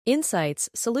Insights,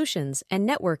 solutions, and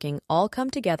networking all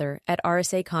come together at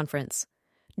RSA Conference.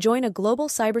 Join a global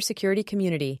cybersecurity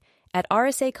community at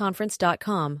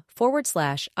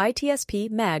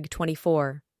rsaconference.com/ITSP Mag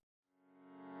 24.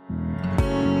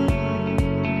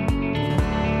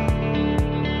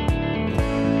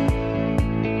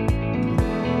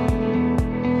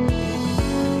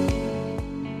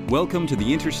 Welcome to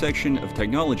the intersection of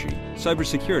technology,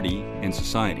 cybersecurity, and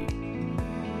society.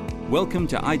 Welcome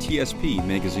to ITSP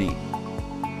Magazine.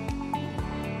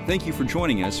 Thank you for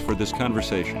joining us for this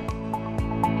conversation.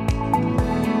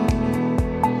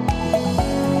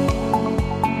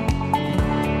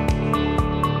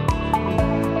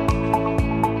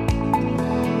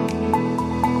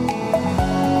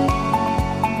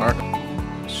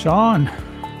 Sean.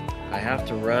 I have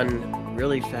to run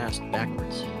really fast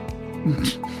backwards.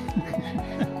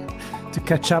 To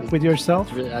catch up with yourself?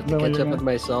 I have to catch up with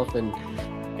myself, and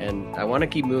I want to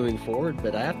keep moving forward,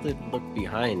 but I have to look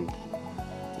behind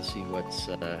to see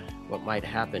what might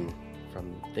happen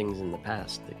from things in the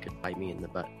past that could bite me in the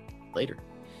butt later.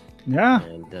 Yeah.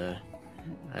 And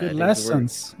good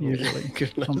lessons, usually.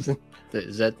 Good lessons.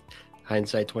 Is that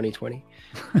hindsight 2020?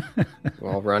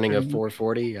 While running a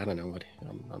 440, I don't know what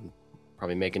I'm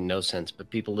probably making no sense, but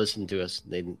people listen to us.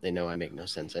 They know I make no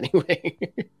sense anyway.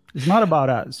 It's not about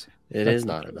us. It is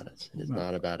not about us. It is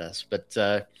not about us. But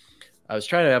I was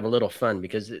trying to have a little fun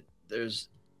because there's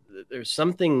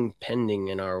something pending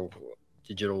in our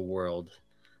digital world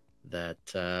that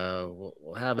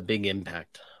will have a big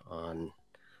impact on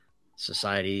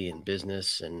society and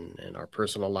business and our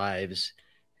personal lives.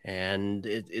 And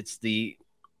it's the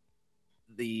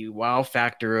wow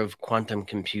factor of quantum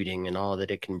computing and all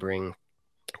that it can bring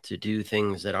to do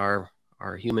things that our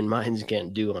human minds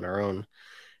can't do on our own.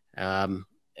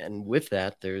 And with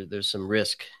that, there's some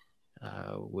risk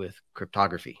with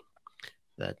cryptography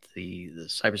that the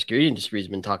cybersecurity industry has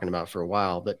been talking about for a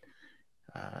while, but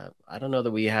I don't know that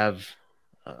we have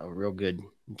a real good,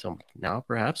 until now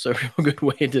perhaps, a real good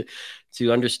way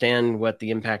to understand what the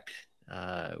impact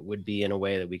would be in a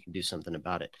way that we can do something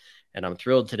about it. And I'm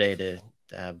thrilled today to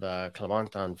have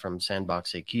Clément on from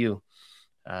SandboxAQ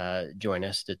join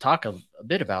us to talk a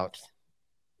bit about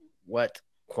what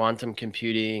quantum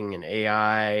computing and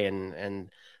AI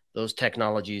and those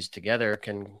technologies together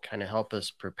can kind of help us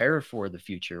prepare for the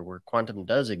future where quantum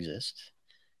does exist.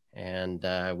 And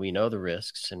we know the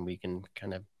risks, and we can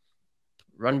kind of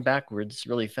run backwards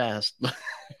really fast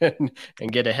and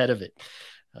get ahead of it.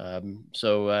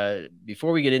 So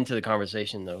before we get into the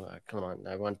conversation, though, Clément,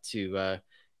 I want to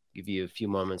give you a few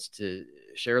moments to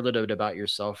share a little bit about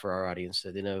yourself for our audience, so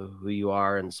they know who you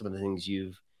are and some of the things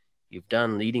you've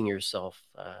done leading yourself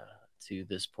to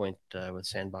this point with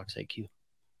SandboxAQ.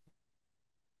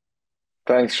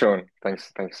 Thanks, Sean.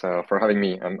 Thanks for having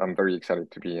me. I'm very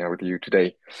excited to be here with you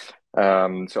today. So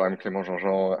I'm Clément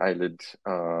Jeanjean. I lead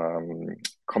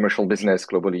commercial business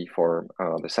globally for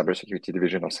the cybersecurity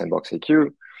division of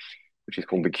SandboxAQ, which is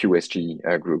called the QSG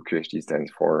group. QSG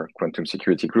stands for Quantum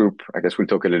Security Group. I guess we'll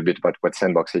talk a little bit about what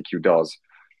SandboxAQ does,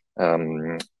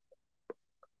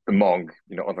 among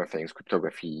other things,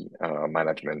 cryptography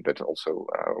management, but also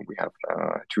we have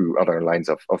two other lines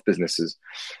of businesses.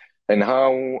 And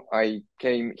how I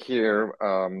came here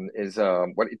is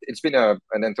it's been an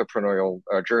entrepreneurial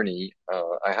journey.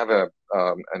 I have a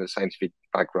scientific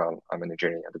background. I'm an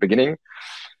engineer at the beginning,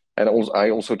 and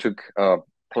I also took a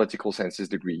political sciences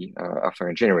degree after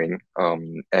engineering.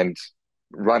 And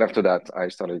right after that, I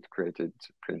started creating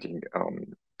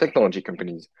technology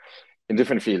companies in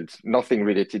different fields. Nothing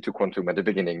related to quantum at the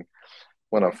beginning.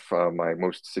 One of my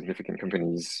most significant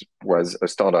companies was a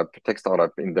tech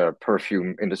startup in the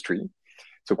perfume industry,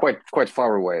 so quite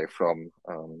far away from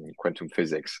quantum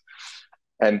physics.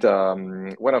 And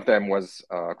one of them was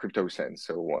CryptoSense.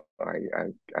 So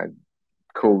I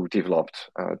co-developed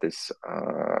this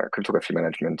cryptography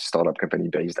management startup company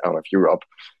based out of Europe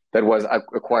that was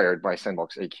acquired by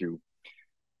SandboxAQ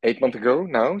 8 months ago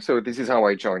now. So this is how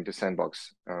I joined the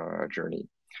Sandbox journey.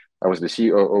 I was the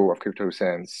COO of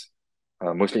CryptoSense,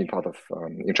 mostly in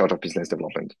charge of business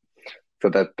development. So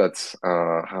that's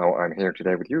how I'm here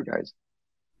today with you guys.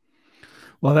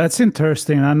 Well, that's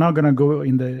interesting. I'm not going to go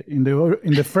in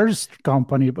the first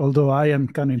company, although I am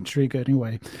kind of intrigued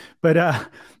anyway. But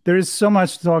there is so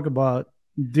much to talk about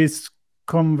this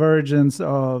convergence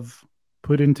of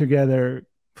putting together,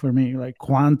 for me, like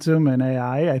quantum and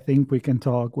AI. I think we can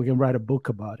write a book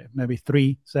about it, maybe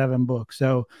 3-7 books.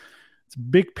 So it's a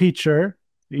big picture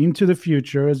into the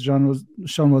future, as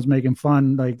Sean was making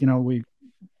fun.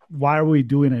 Why are we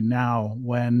doing it now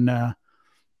when I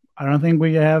don't think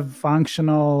we have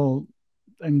functional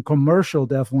and commercial,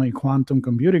 definitely quantum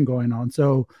computing going on.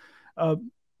 So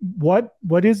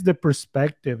what is the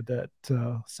perspective that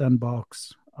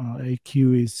Sandbox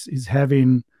AQ is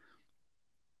having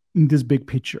in this big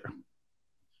picture?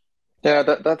 Yeah,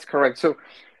 that's correct. So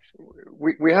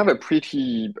we have a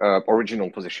pretty original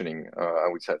positioning, I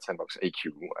would say, at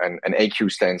SandboxAQ, and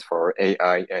AQ stands for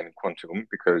AI and quantum,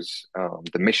 because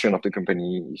the mission of the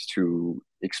company is to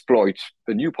exploit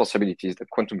the new possibilities that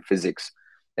quantum physics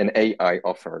and AI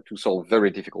offer to solve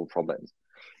very difficult problems.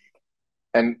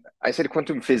 And I said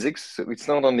quantum physics, so it's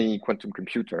not only quantum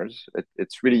computers,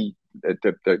 it's really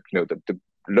the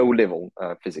low level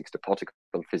physics, the particle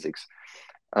physics,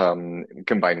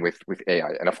 combined with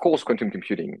AI. And of course, quantum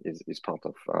computing is part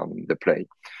of the play.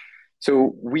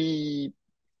 So we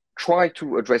try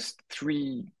to address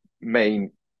three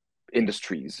main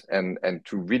industries and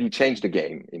to really change the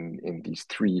game in these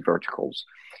three verticals.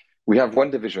 We have one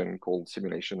division called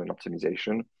simulation and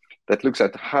optimization that looks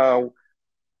at how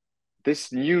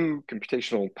this new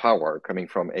computational power coming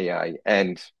from AI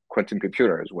and quantum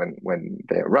computers, when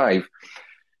they arrive,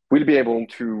 will be able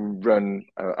to run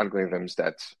algorithms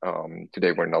that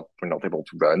today we're not able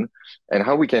to run, and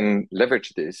how we can leverage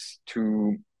this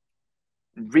to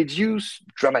reduce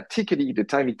dramatically the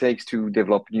time it takes to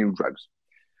develop new drugs,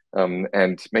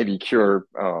 and maybe cure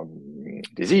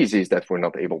diseases that we're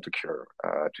not able to cure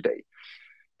today.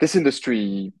 This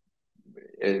industry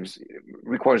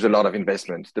requires a lot of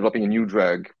investment. Developing a new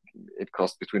drug, it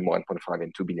costs between $1.5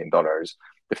 and $2 billion.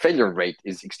 The failure rate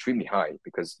is extremely high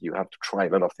because you have to try a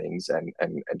lot of things and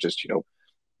just,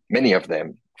 many of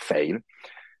them fail.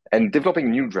 And developing a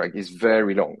new drug is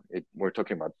very long. We're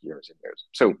talking about years and years.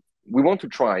 So we want to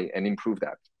try and improve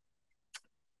that.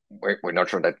 We're not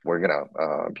sure that we're going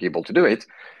to be able to do it,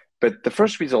 but the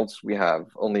first results we have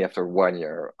only after 1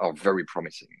 year are very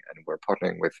promising. And we're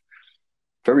partnering with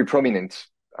very prominent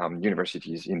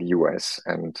universities in the US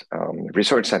and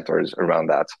research centers around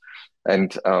that.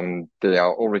 And they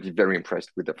are already very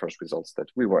impressed with the first results that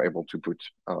we were able to put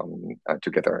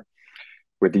together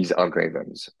with these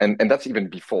algorithms. And that's even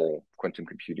before quantum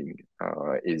computing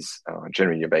is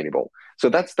generally available. So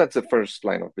that's the first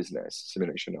line of business,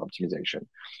 simulation and optimization.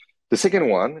 The second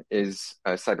one is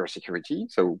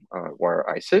cybersecurity, so where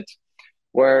I sit,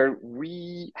 where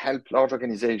we help large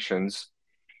organizations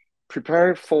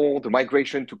prepare for the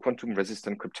migration to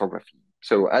quantum-resistant cryptography.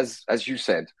 So as you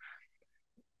said,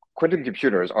 quantum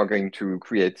computers are going to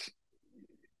create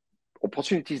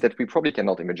opportunities that we probably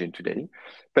cannot imagine today,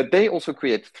 but they also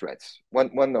create threats.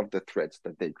 One of the threats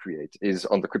that they create is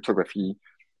on the cryptography,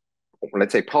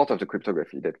 let's say part of the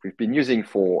cryptography that we've been using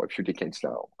for a few decades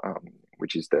now,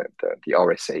 which is the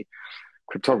RSA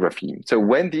cryptography. So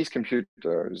when these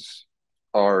computers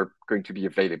are going to be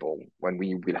available, when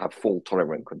we will have fault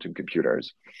tolerant quantum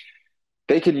computers,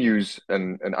 they can use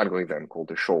an algorithm called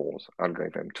the Shor's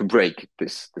algorithm to break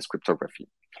this cryptography.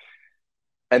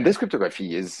 And this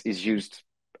cryptography is used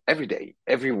every day,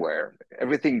 everywhere.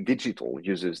 Everything digital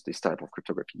uses this type of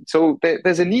cryptography. So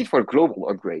there's a need for a global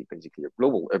upgrade, basically, a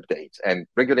global update. And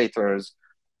regulators,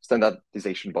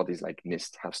 standardization bodies like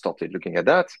NIST have started looking at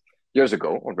that years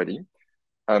ago already.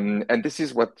 And this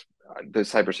is what the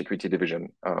cybersecurity division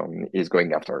is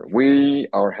going after. We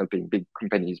are helping big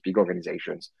companies, big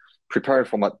organizations prepare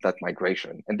for that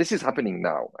migration. And this is happening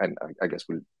now. And I guess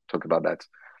we'll talk about that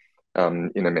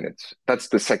in a minute. That's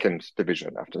the second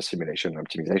division after simulation and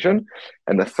optimization.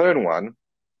 And the third one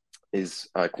is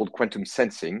called quantum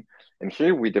sensing. And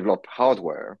here we develop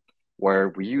hardware where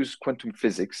we use quantum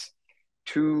physics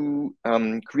to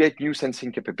create new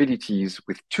sensing capabilities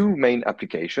with two main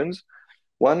applications.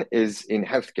 One is in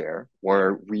healthcare,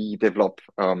 where we develop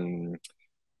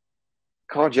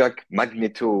cardiac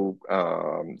magneto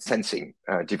sensing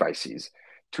devices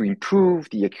to improve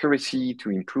the accuracy, to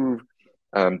improve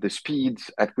the speed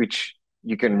at which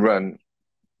you can run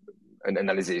an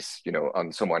analysis,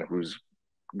 on someone who's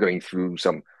going through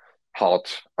some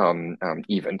heart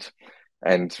event.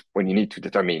 And when you need to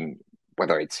determine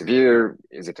whether it's severe,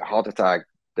 is it a heart attack,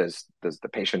 does the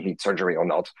patient need surgery or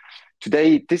not?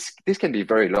 Today, this can be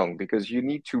very long because you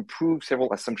need to prove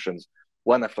several assumptions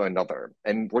one after another.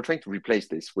 And we're trying to replace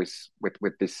this with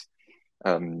this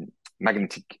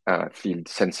magnetic field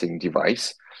sensing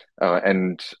device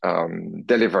and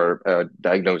deliver a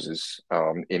diagnosis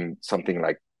in something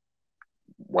like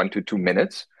 1 to 2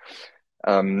 minutes.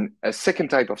 A second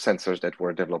type of sensors that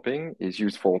we're developing is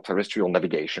used for terrestrial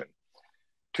navigation.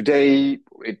 Today,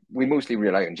 we mostly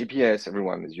rely on GPS.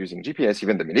 Everyone is using GPS.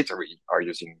 Even the military are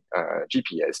using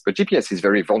GPS. But GPS is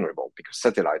very vulnerable because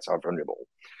satellites are vulnerable.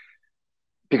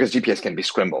 because GPS can be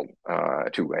scrambled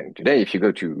too. And today, if you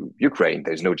go to Ukraine,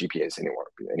 there's no GPS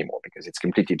anymore because it's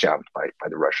completely jammed by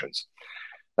the Russians.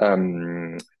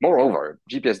 Moreover,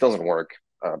 GPS doesn't work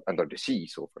under the sea.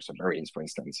 So for submarines, for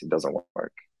instance, it doesn't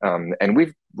work. And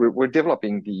we're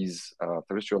developing these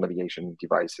terrestrial navigation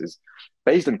devices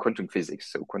based on quantum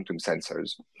physics, so quantum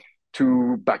sensors,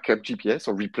 to back up GPS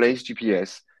or replace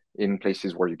GPS in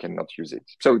places where you cannot use it.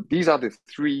 So these are the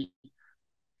three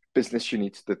business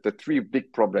units, the three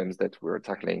big problems that we're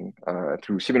tackling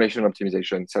through simulation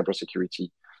optimization, cybersecurity,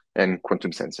 and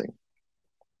quantum sensing.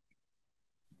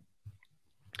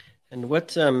 And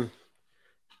what? I'm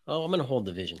going to hold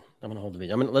the vision.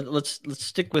 Let's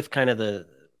stick with kind of the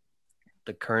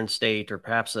current state, or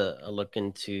perhaps a look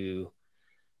into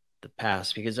the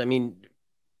past, because I mean,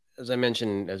 as I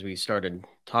mentioned as we started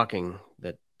talking,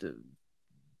 that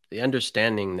the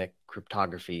understanding that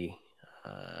cryptography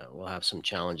will have some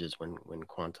challenges when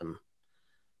quantum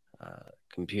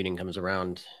computing comes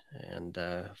around. And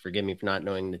forgive me for not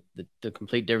knowing the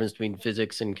complete difference between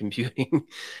physics and computing,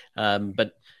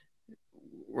 but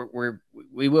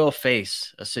we will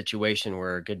face a situation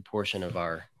where a good portion of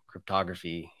our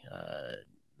cryptography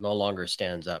no longer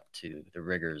stands up to the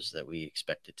rigors that we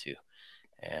expect it to.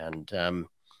 And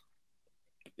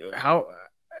how,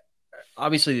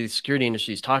 obviously the security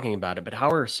industry is talking about it, but how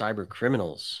are cyber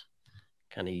criminals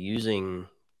kind of using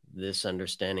this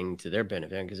understanding to their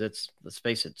benefit? Because let's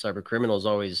face it, cyber criminals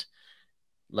always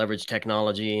leverage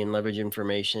technology and leverage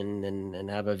information and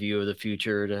have a view of the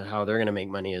future to how they're going to make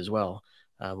money as well.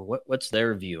 What's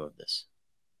their view of this?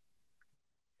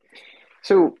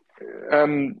 So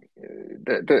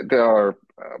there are,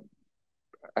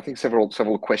 I think,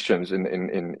 several questions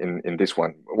in this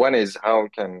one. One is, how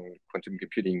can quantum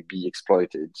computing be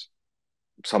exploited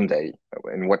someday,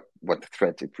 and what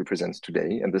threat it represents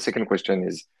today? And the second question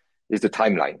is the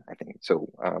timeline, I think.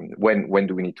 So when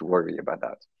do we need to worry about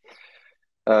that?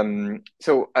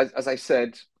 So as I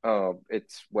said,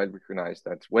 it's well recognized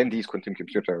that when these quantum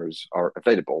computers are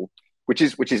available, which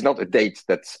is not a date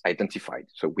that's identified,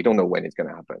 so we don't know when it's going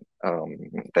to happen.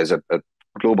 There's a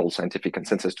global scientific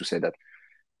consensus to say that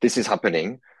this is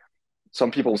happening. Some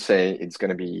people say it's going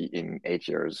to be in 8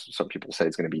 years. Some people say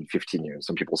it's going to be in 15 years.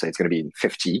 Some people say it's going to be in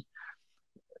 50.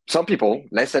 Some people,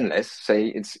 less and less, say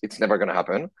it's never going to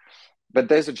happen. But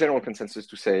there's a general consensus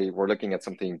to say we're looking at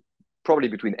something probably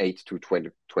between 8 to 12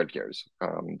 years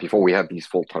before we have these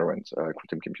fault-tolerant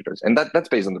quantum computers. And that's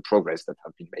based on the progress that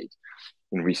have been made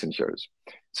in recent years.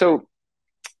 So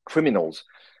criminals,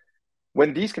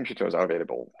 when these computers are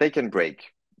available, they can break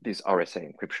this RSA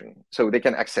encryption. So they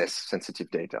can access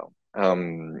sensitive data.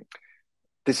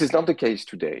 This is not the case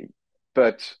today,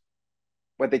 but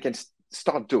what they can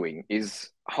start doing is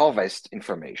harvest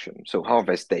information. So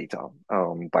harvest data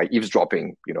by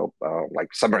eavesdropping,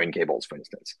 like submarine cables, for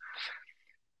instance.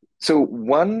 So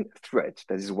one threat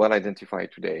that is well identified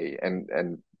today,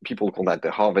 and people call that the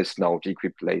harvest now,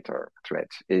 decrypt later threat,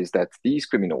 is that these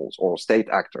criminals or state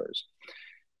actors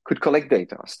could collect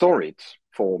data, store it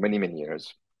for many, many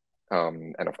years.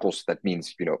 And of course, that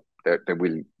means, they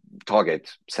will target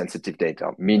sensitive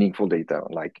data, meaningful data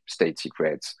like state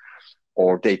secrets,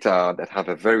 or data that have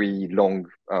a very long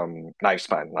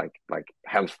lifespan, like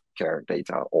healthcare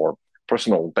data or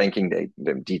personal banking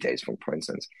details, for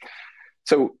instance.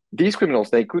 So these criminals,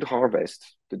 they could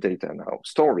harvest the data now,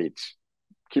 store it,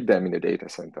 keep them in a data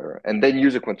center, and then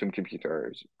use a quantum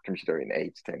computer in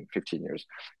 8, 10, 15 years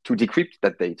to decrypt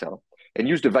that data and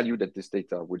use the value that this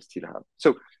data would still have.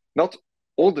 So not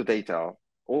all the data,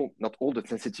 not all the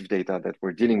sensitive data that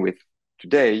we're dealing with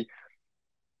today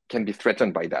can be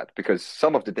threatened by that, because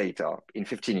some of the data in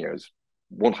 15 years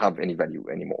won't have any value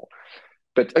anymore.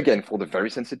 But again, for the very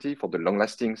sensitive, for the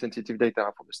long-lasting sensitive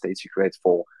data, for the state secrets,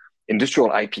 for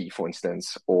industrial IP, for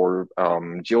instance, or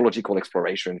geological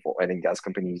exploration for oil and gas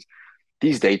companies,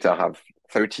 these data have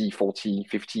 30, 40,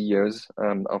 50 years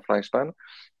of lifespan,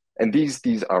 and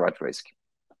these are at risk.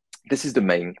 This is the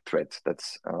main threat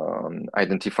that's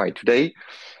identified today.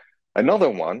 Another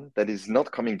one that is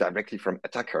not coming directly from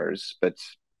attackers, but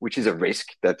which is a risk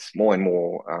that more and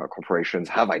more corporations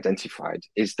have identified,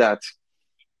 is that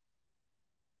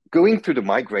going through the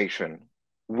migration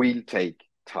will take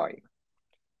time.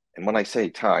 And when I say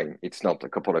time, it's not a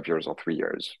couple of years or 3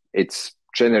 years. It's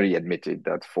generally admitted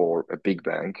that for a big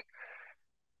bank,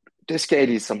 the scale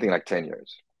is something like 10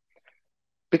 years.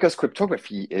 Because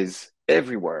cryptography is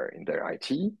everywhere in their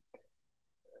IT.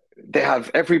 They have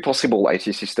every possible IT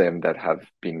system that have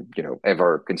been,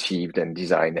 ever conceived and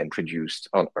designed and produced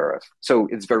on Earth. So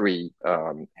it's very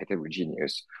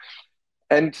heterogeneous.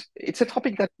 And it's a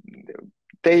topic that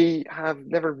they have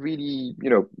never really,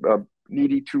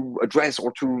 needed to address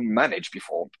or to manage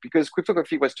before, because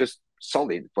cryptography was just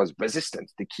solid, it was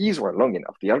resistant. The keys were long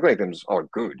enough. The algorithms are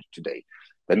good today.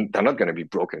 Then they're not going to be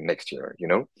broken next year, you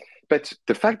know? But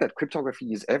the fact that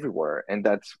cryptography is everywhere and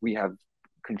that we have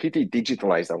completely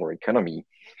digitalized our economy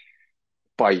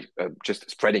by just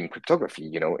spreading cryptography,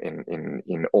 you know,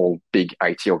 in all big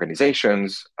IT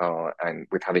organizations, and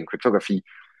with having cryptography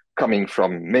coming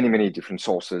from many, many different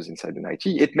sources inside an IT,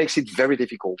 it makes it very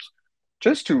difficult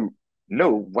just to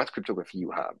know what cryptography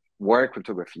you have, where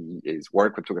cryptography is, where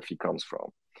cryptography comes from.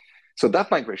 So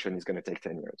that migration is going to take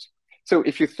 10 years. So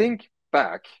if you think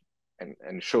back,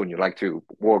 and Sean, you like to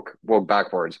walk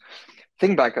backwards,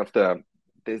 think back of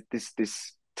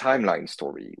this timeline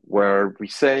story where we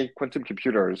say quantum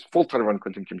computers, fault-tolerant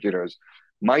quantum computers,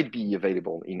 might be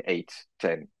available in 8,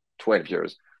 10, 12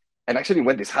 years. And actually,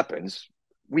 when this happens,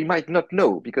 we might not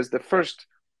know, because the first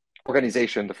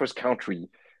organization, the first country,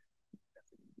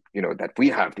 you know, that we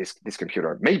have this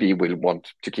computer, maybe will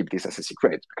want to keep this as a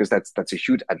secret, because that's a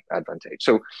huge advantage.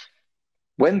 So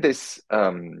when this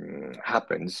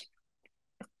happens,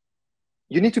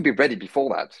 you need to be ready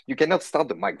before that. You cannot start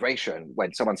the migration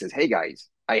when someone says, hey guys,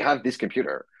 I have this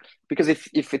computer. Because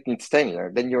if it needs 10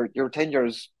 years, then you're 10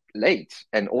 years late,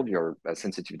 and all your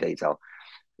sensitive data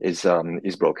is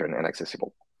broken and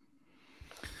accessible.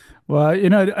 Well, you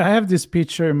know, I have this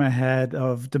picture in my head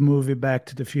of the movie Back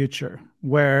to the Future,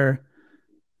 where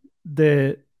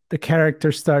the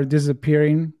characters start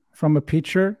disappearing from a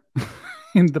picture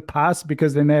in the past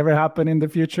because they never happen in the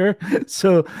future.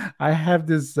 So I have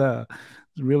this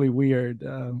really weird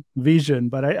vision,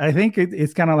 but I think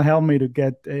it's kind of helped me to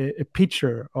get a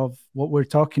picture of what we're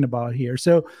talking about here.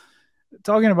 So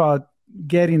talking about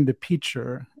getting the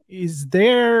picture, is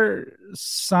there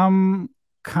some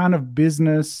kind of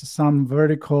business, some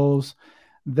verticals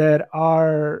that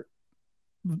are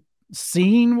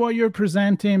seeing what you're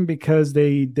presenting because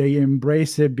they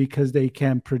embrace it, because they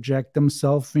can project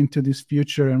themselves into this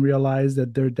future and realize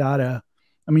that their data,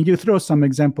 I mean, you throw some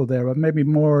example there, but maybe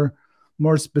more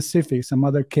specific, some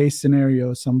other case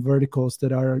scenarios, some verticals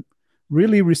that are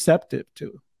really receptive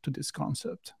to this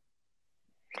concept?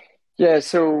 Yeah,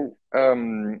 so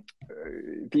the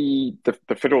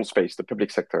federal space, the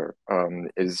public sector,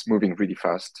 is moving really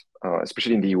fast,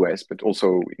 especially in the US, but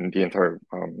also in the entire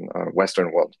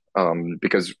Western world,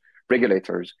 because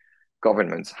regulators,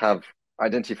 governments have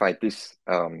identified this,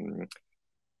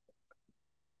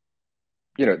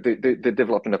 you know, the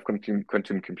development of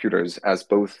quantum computers as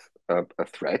both a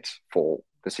threat for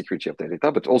the security of their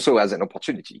data, but also as an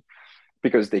opportunity,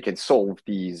 because they can solve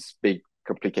these big,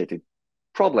 complicated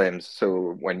problems.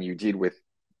 So when you deal with,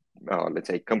 let's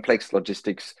say, complex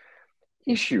logistics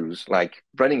issues like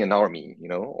running an army, you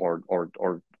know, or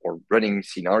running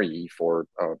scenario for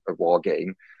a war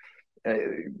game,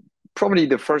 probably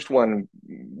the first one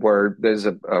where there's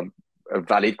a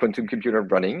valid quantum computer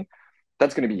running,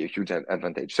 that's going to be a huge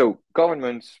advantage. So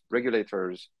governments,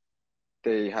 regulators,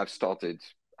 they have started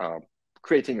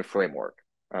creating a framework.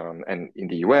 And in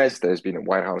the US, there's been a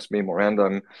White House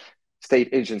memorandum. State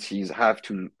agencies have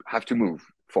to move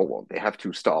forward. They have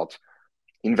to start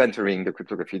inventorying the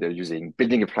cryptography they're using,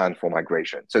 building a plan for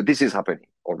migration. So this is happening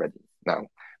already now.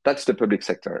 That's the public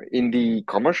sector. In the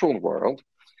commercial world,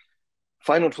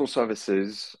 financial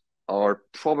services are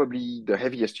probably the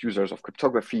heaviest users of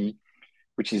cryptography,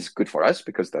 which is good for us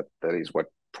because that is what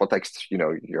protects, you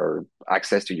know, your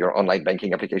access to your online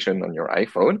banking application on your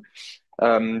iPhone.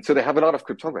 So they have a lot of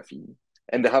cryptography.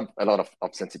 And they have a lot of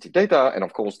sensitive data, and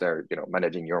of course, they're, you know,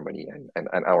 managing your money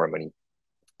and our money.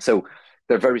 So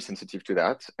they're very sensitive to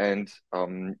that. And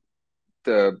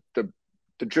the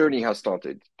journey has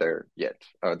started there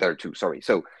too. Sorry.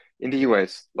 So in the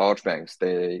US, large banks,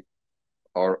 they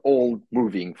are all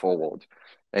moving forward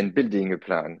and building a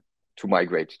plan to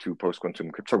migrate to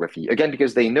post-quantum cryptography. Again,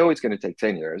 because they know it's going to take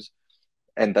 10 years,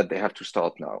 and that they have to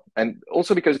start now. And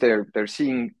also because they're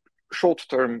seeing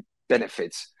short-term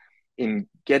benefits in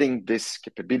getting this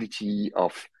capability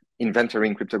of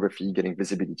inventorying cryptography, getting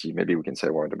visibility. Maybe we can say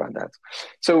a word about that.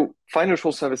 So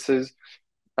financial services,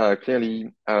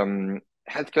 clearly,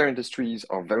 healthcare industries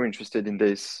are very interested in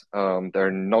this.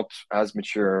 They're not as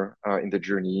mature in the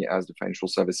journey as the financial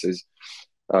services.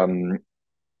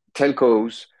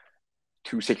 Telcos,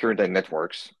 to secure their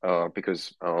networks,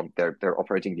 because they're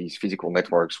operating these physical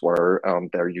networks where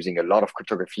they're using a lot of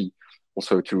cryptography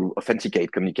also to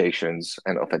authenticate communications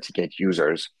and authenticate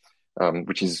users,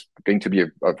 which is going to be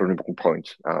a vulnerable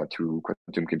point to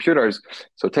quantum computers.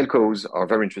 So telcos are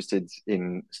very interested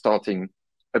in starting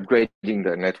upgrading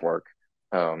their network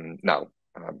now,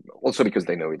 also because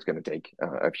they know it's going to take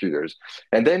a few years.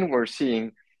 And then we're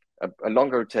seeing a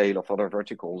longer tail of other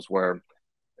verticals where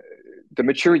the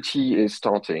maturity is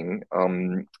starting,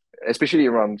 especially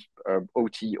around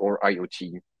OT or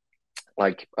IoT,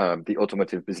 like the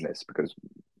automotive business, because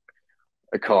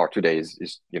a car today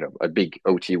is a big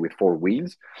OT with 4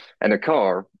 wheels, and a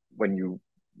car, when you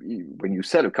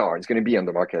sell a car, it's going to be on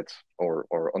the market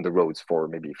or on the roads for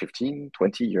maybe 15,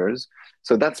 20 years.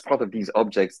 So that's part of these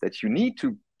objects that you need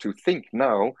to think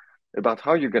now about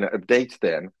how you're going to update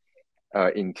them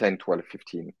in 10, 12,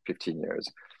 15 years.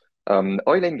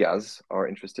 Oil and gas are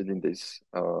interested in this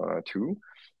too.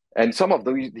 And some of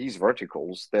these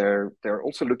verticals, they're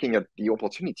also looking at the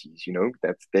opportunities,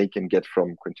 that they can get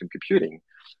from quantum computing.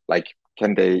 Like,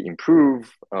 can they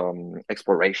improve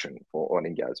exploration for oil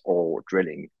and gas or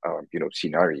drilling,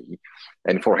 scenario?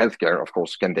 And for healthcare, of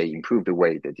course, can they improve the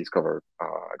way they discover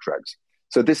drugs?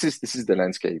 So this is the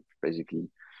landscape basically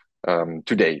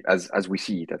today, as we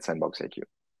see it at SandboxAQ.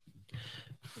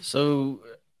 So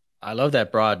I love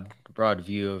that broad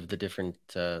view of the different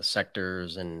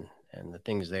sectors and the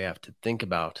things they have to think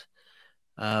about.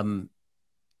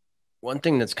 One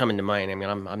thing that's coming to mind, I mean,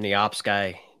 I'm the ops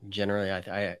guy generally.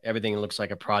 I everything looks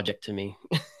like a project to me,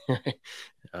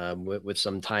 with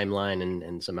some timeline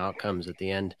and some outcomes at the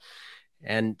end.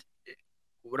 And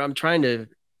what I'm trying to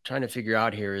figure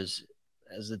out here is,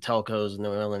 as the telcos and the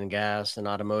oil and gas and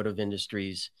automotive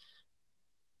industries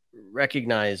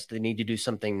recognize they need to do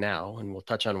something now, and we'll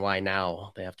touch on why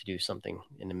now they have to do something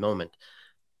in a moment.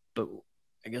 But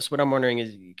I guess what I'm wondering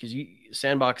is, because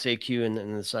SandboxAQ and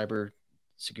the cyber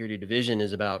security division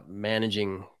is about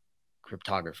managing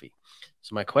cryptography.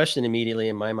 So my question immediately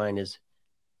in my mind is,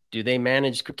 do they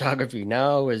manage cryptography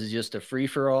now? Is it just a free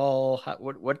for all?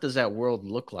 What does that world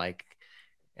look like?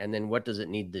 And then what does it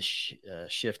need to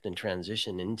shift and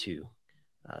transition into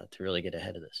to really get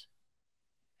ahead of this?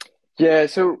 Yeah,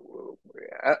 so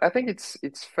I think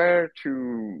it's fair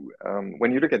to,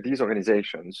 when you look at these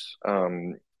organizations,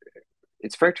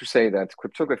 it's fair to say that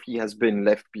cryptography has been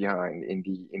left behind in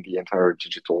the entire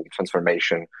digital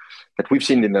transformation that we've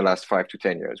seen in the last 5 to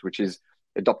 10 years, which is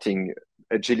adopting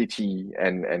agility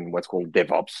and what's called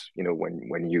DevOps.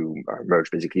 When you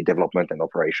merge basically development and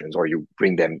operations, or you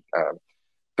bring them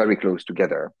very close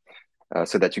together,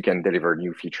 so that you can deliver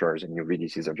new features and new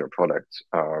releases of your product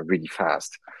really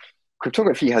fast.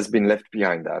 Cryptography has been left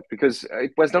behind that because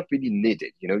it was not really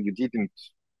needed. You didn't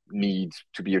need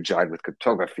to be agile with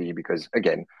cryptography because,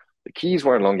 again, the keys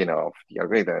were long enough, the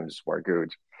algorithms were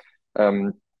good.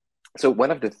 So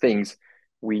one of the things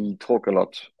we talk a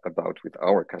lot about with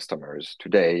our customers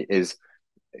today is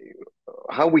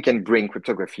how we can bring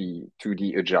cryptography to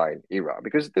the agile era,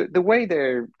 because the way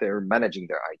they're managing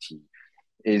their IT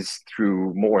is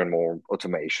through more and more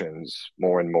automations,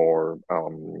 more and more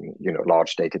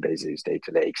large databases,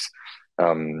 data lakes,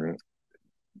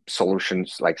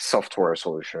 solutions like software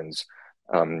solutions,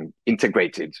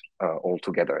 integrated all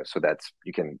together, so that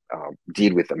you can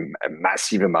deal with a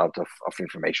massive amount of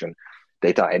information,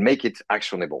 data, and make it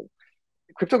actionable.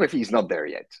 Cryptography is not there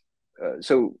yet.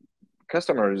 So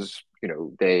customers,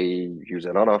 they use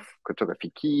a lot of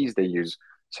cryptography keys, they use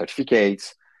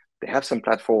certificates, they have some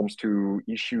platforms to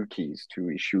issue keys, to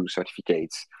issue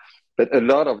certificates, but a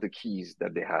lot of the keys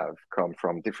that they have come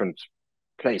from different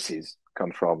places,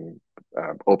 come from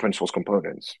open source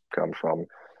components, come from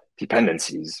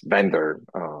dependencies, vendor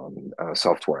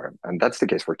software, and that's the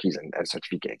case for keys and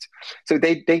certificates. So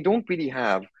they don't really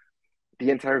have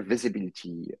the entire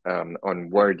visibility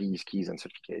on where these keys and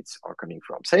certificates are coming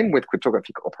from. Same with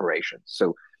cryptographic operations.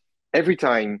 So every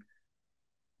time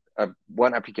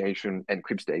one application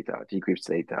encrypts data, decrypts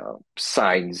data,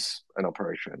 signs an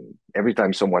operation, every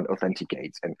time someone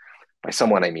authenticates, and by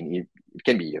someone, I mean, it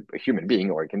can be a human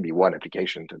being, or it can be one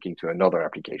application talking to another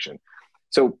application.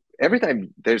 So every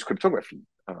time there's cryptography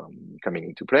coming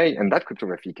into play, and that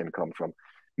cryptography can come from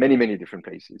many, many different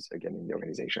places, again, in the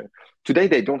organization. Today,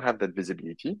 they don't have that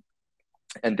visibility,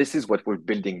 and this is what we're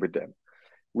building with them.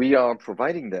 We are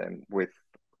providing them with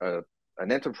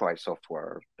an enterprise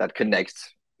software that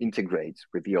connects, integrates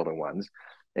with the other ones,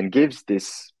 and gives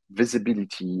this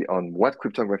visibility on what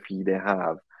cryptography they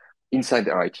have inside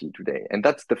the IT today. And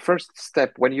that's the first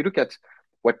step. When you look at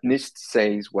what NIST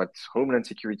says, what Homeland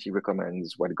Security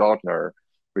recommends, what Gartner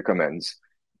recommends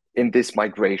in this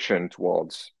migration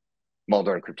towards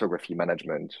modern cryptography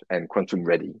management and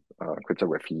quantum-ready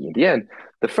cryptography, in the end,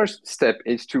 the first step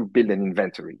is to build an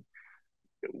inventory,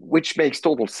 which makes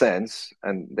total sense.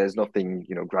 And there's nothing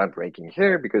groundbreaking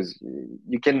here, because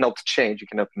you cannot change, you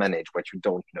cannot manage what you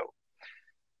don't know.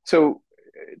 So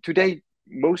today,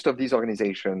 most of these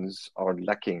organizations are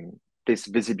lacking this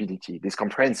visibility, this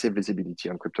comprehensive visibility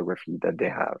on cryptography that they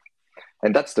have.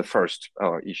 And that's the first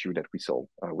issue that we solve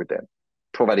with them,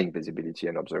 providing visibility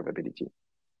and observability.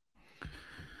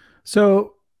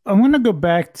 So I want to go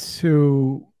back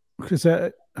to, because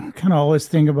I kind of always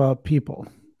think about people.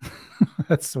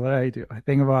 That's what I do. I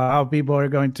think about how people are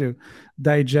going to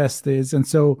digest this. And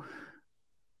so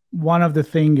one of the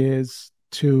thing is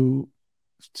to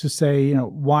say, you know,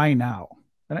 why now?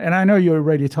 And I know you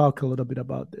already talked a little bit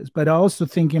about this, but also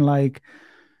thinking like,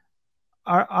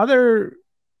 are other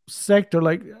sector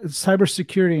like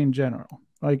cybersecurity in general,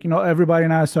 like, you know, everybody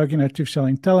now is talking artificial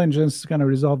intelligence is going to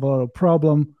resolve a lot of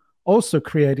problem, also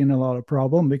creating a lot of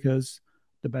problem because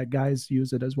the bad guys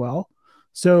use it as well.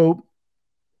 So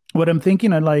what I'm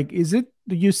thinking of, like, is it,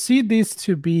 do you see this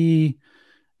to be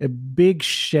a big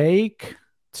shake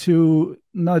to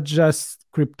not just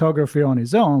cryptography on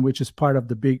its own, which is part of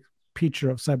the big picture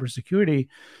of cybersecurity,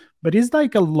 but is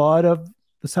like a lot of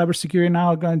the cybersecurity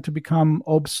now going to become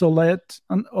obsolete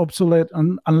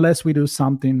unless we do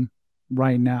something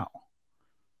right now?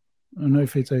 I don't know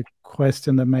if it's a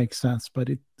question that makes sense, but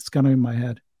it's kind of in my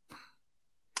head.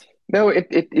 No,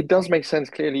 it does make sense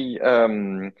clearly.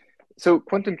 So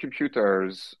quantum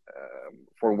computers,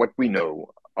 for what we know,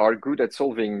 are good at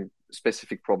solving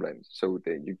specific problems. So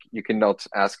you cannot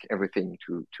ask everything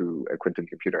to a quantum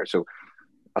computer. So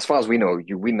as far as we know,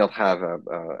 you will not have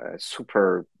a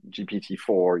super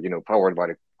GPT-4, you know, powered by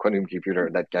a quantum computer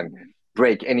that can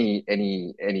break any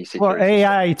security. Well,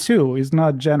 AI too is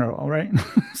not general, right?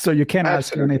 So you can't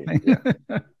Absolutely. ask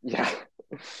anything. Yeah.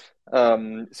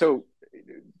 So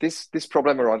this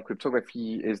problem around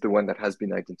cryptography is the one that has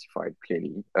been identified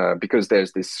clearly because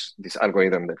there's this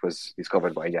algorithm that was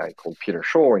discovered by a guy called Peter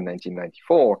Shor in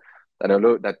 1994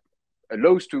 that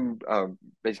allows to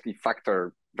basically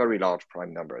factor very large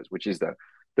prime numbers, which is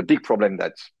the big problem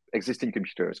that existing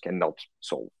computers cannot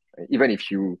solve. Even if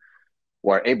you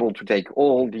were able to take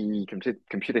all the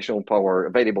computational power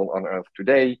available on Earth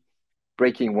today,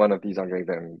 breaking one of these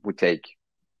algorithms would take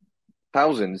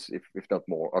thousands, if not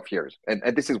more, of years. And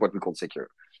this is what we call secure.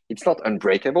 It's not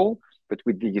unbreakable, but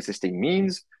with the existing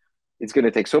means, it's going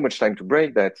to take so much time to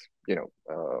break that, you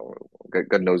know,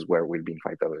 God knows where we'll be in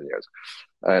 5,000 years.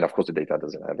 And of course, the data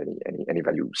doesn't have any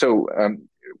value. So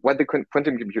what the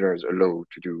quantum computers allow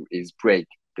to do is break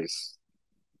this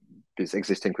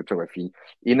existing cryptography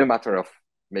in a matter of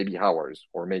maybe hours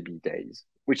or maybe days,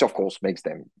 which of course makes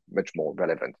them much more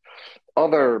relevant.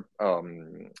 Other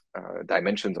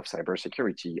dimensions of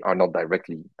cybersecurity are not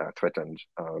directly threatened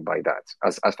by that,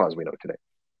 as far as we know today.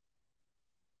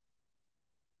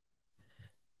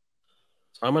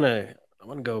 So I'm gonna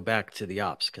go back to the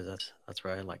ops because that's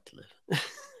where I like to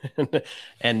live.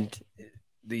 And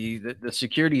the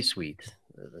security suite,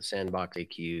 the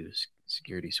SandboxAQ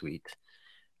security suite,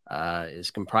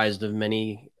 is comprised of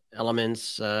many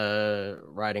elements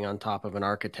riding on top of an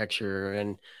architecture.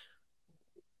 And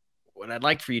what I'd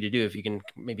like for you to do, if you can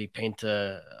maybe paint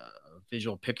a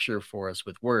visual picture for us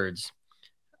with words,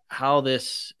 how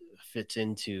this fits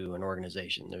into an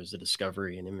organization. There's the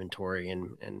discovery and inventory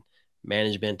and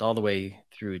management all the way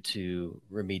through to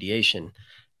remediation.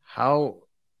 How,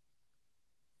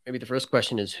 maybe the first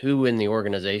question is, who in the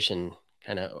organization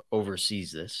kind of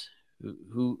oversees this?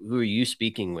 Who are you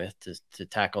speaking with to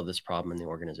tackle this problem in the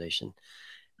organization?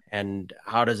 And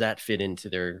how does that fit into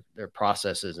their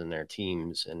processes and their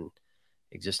teams and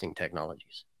existing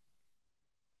technologies?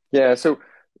 Yeah, so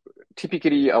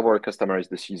typically our customer is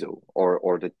the CISO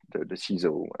or the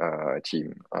CISO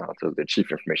team, so the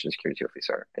Chief Information Security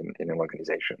Officer in an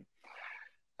organization.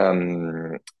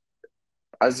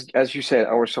 As you said,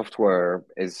 our software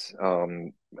is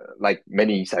like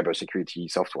many cybersecurity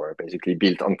software, basically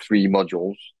built on 3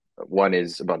 modules. One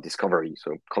is about discovery,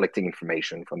 so collecting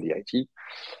information from the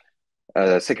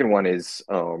IT. Second one is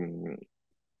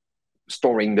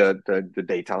storing the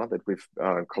data that we've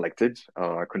collected,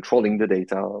 controlling the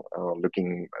data,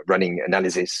 running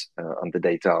analysis on the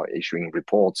data, issuing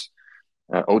reports,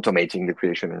 automating the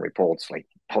creation of reports like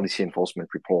policy enforcement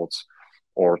reports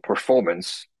or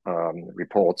performance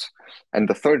reports. And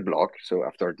the third block, so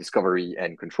after discovery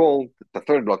and control, the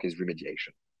third block is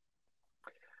remediation.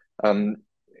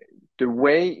 The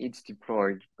way it's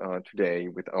deployed today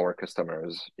with our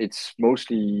customers, it's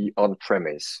mostly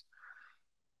on-premise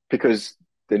because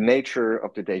the nature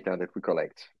of the data that we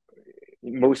collect,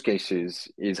 in most cases,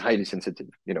 is highly sensitive.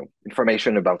 You know,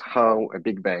 information about how a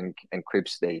big bank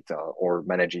encrypts data or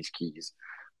manages keys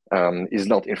is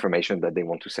not information that they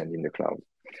want to send in the cloud.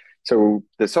 So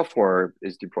the software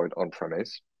is deployed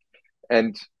on-premise.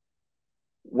 And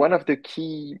one of the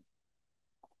key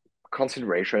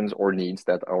considerations or needs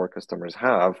that our customers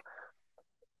have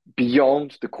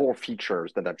beyond the core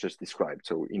features that I've just described,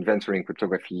 so inventorying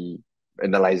cryptography,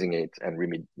 analyzing it, and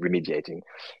remediating,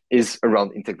 is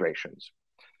around integrations.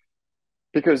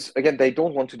 Because again, they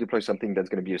don't want to deploy something that's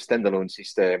going to be a standalone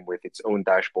system with its own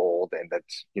dashboard and that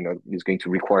is going to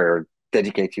require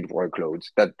dedicated workloads.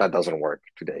 That doesn't work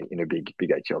today in a big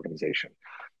IT organization.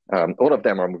 All of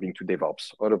them are moving to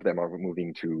DevOps. All of them are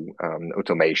moving to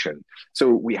automation. So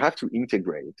we have to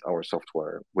integrate our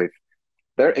software with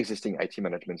their existing IT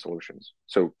management solutions.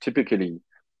 So typically,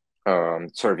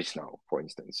 ServiceNow, for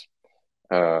instance,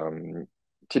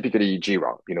 typically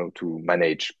Jira, to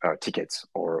manage tickets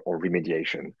or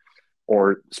remediation,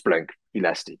 or Splunk,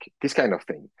 Elastic, this kind of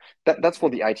thing. That's for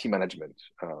the IT management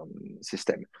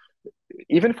system.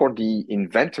 Even for the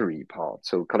inventory part,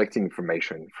 so collecting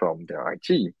information from their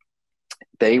IT,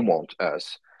 they want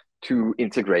us to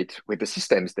integrate with the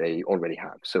systems they already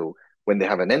have. So when they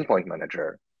have an endpoint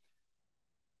manager,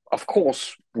 of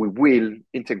course, we will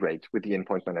integrate with the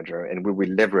endpoint manager and we will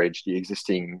leverage the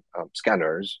existing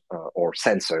scanners or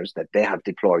sensors that they have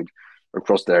deployed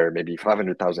across their maybe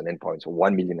 500,000 endpoints or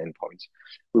 1 million endpoints.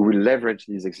 We will leverage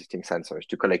these existing sensors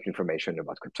to collect information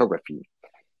about cryptography,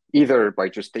 either by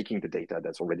just taking the data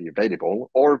that's already available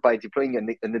or by deploying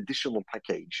an additional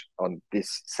package on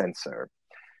this sensor.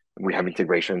 We have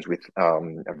integrations with a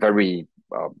very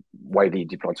widely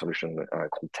deployed solution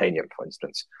called Tanium, for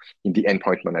instance, in the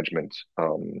endpoint management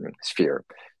sphere.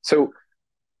 So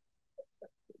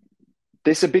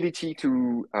this ability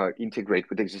to integrate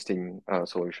with existing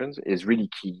solutions is really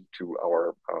key to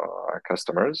our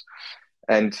customers.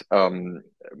 And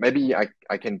maybe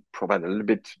I can provide a little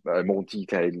bit more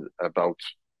detail about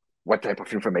what type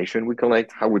of information we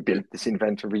collect, how we build this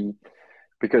inventory,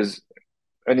 because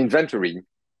an inventory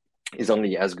is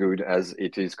only as good as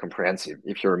it is comprehensive.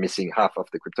 If you're missing half of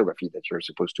the cryptography that you're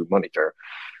supposed to monitor,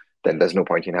 then there's no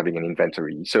point in having an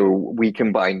inventory. So we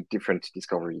combine different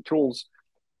discovery tools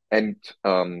and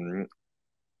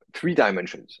 3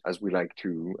 dimensions, as we like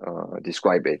to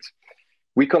describe it.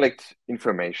 We collect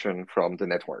information from the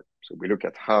network. So we look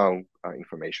at how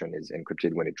information is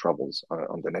encrypted when it travels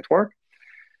on the network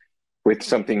with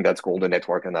something that's called a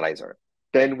network analyzer.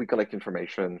 Then we collect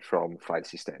information from file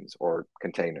systems or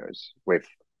containers with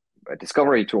a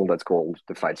discovery tool that's called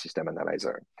the file system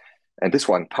analyzer. And this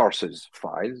one parses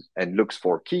files and looks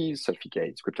for keys,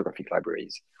 certificates, cryptographic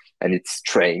libraries, and it's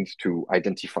trained to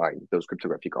identify those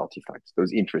cryptographic artifacts,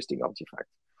 those interesting artifacts.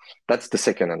 That's the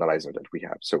second analyzer that we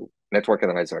have. So network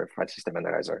analyzer, file system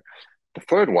analyzer. The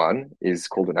third one is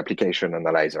called an application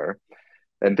analyzer.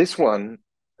 And this one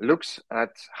looks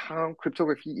at how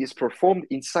cryptography is performed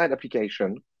inside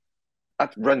application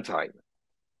at runtime.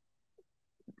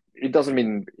 It doesn't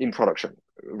mean in production.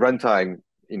 Runtime,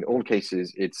 in all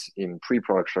cases, it's in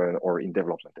pre-production or in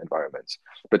development environments.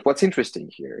 But what's interesting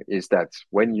here is that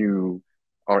when you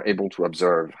are able to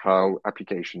observe how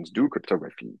applications do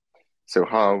cryptography, so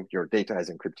how your data is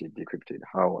encrypted, decrypted,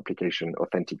 how application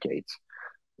authenticates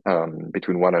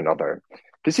between one another,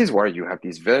 this is where you have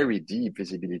this very deep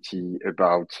visibility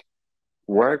about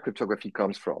where cryptography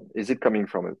comes from. Is it coming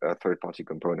from a third-party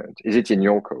component? Is it in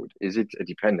your code? Is it a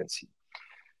dependency?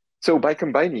 So by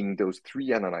combining those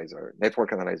 3 analyzers,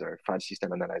 network analyzer, file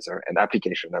system analyzer, and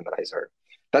application analyzer,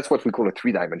 that's what we call a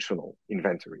 3-dimensional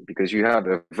inventory, because you have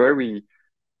a very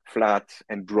flat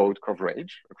and broad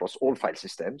coverage across all file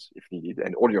systems, if needed,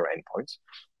 and all your endpoints.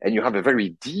 And you have a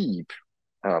very deep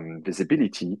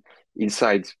visibility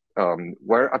inside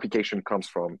where application comes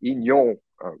from in your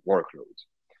workloads.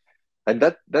 And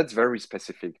that's very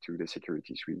specific to the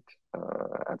security suite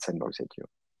at SandboxAQ.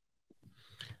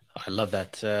 I love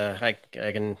that.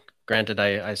 I can, granted,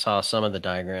 I saw some of the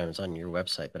diagrams on your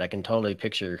website, but I can totally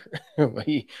picture what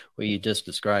you just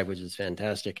described, which is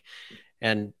fantastic.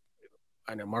 And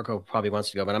I know Marco probably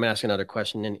wants to go, but I'm asking another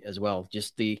question as well.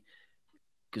 Just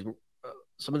because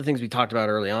some of the things we talked about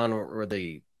early on were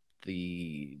the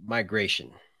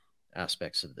migration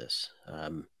aspects of this.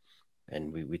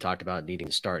 And we talked about needing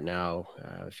to start now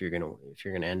if you're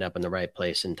gonna end up in the right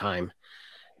place in time.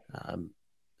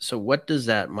 So what does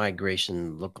that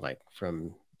migration look like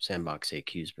from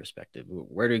SandboxAQ's perspective?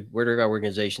 Where do our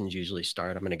organizations usually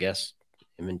start? I'm going to guess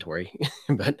inventory,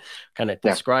 but kind of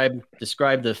describe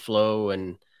the flow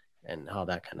and how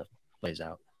that kind of plays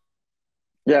out.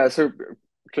 Yeah, so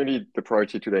clearly the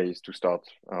priority today is to start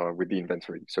with the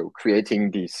inventory. So creating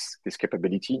this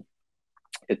capability.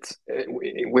 It's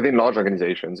within large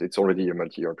organizations, it's already a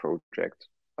multi-year project.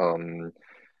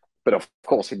 But of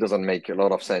course, it doesn't make a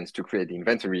lot of sense to create the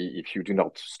inventory if you do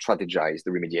not strategize the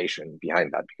remediation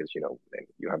behind that, because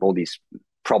you have all these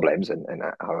problems and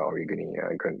how are you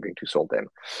going to solve them.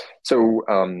 So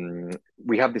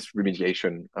we have this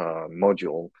remediation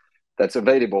module that's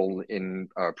available in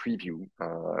preview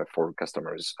for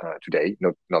customers today,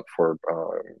 not for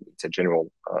it's a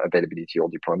general availability or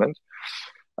deployment.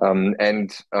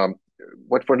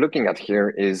 What we're looking at here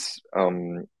is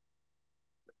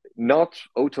not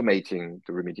automating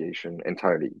the remediation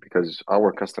entirely, because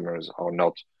our customers are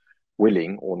not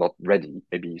willing or not ready.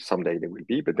 Maybe someday they will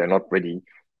be, but they're not ready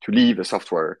to leave a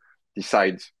software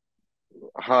decide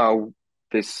how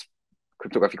this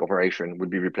cryptographic operation would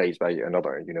be replaced by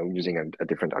another, using a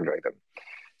different algorithm.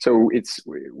 So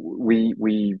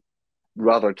we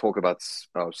rather talk about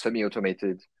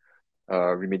semi-automated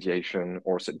remediation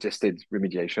or suggested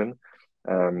remediation,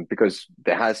 because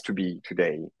there has to be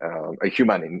today a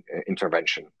human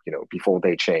intervention, before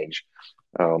they change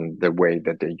the way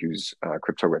that they use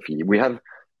cryptography. We have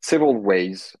several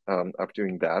ways of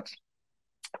doing that.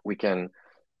 We can,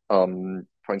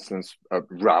 for instance,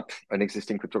 wrap an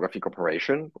existing cryptographic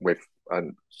operation with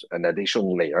an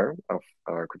additional layer of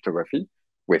cryptography,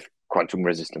 with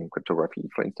quantum-resistant cryptography,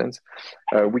 for instance.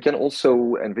 We can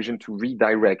also envision to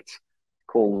redirect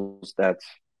calls that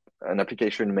an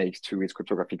application makes to its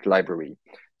cryptographic library.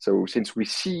 So since we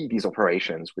see these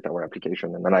operations with our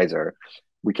application analyzer,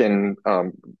 we can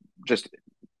just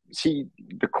see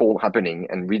the call happening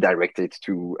and redirect it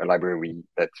to a library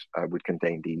that would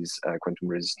contain these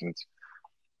quantum-resistant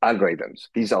algorithms.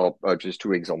 These are just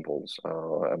two examples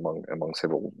among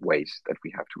several ways that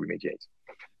we have to remediate.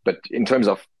 But in terms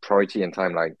of priority and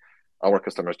timeline, our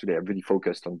customers today are really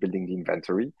focused on building the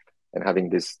inventory and having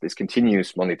this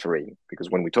continuous monitoring. Because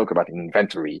when we talk about an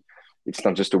inventory, it's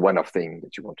not just a one-off thing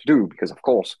that you want to do, because of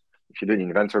course, if you do an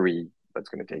inventory, that's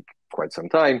going to take quite some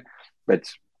time. But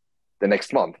the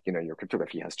next month, your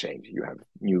cryptography has changed. You have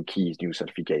new keys, new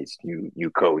certificates, new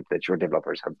code that your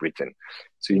developers have written.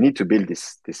 So you need to build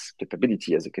this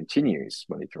capability as a continuous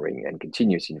monitoring and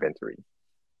continuous inventory.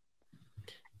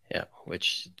 Yeah,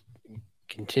 which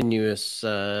continuous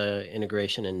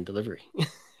integration and delivery.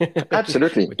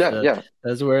 Absolutely. Yeah.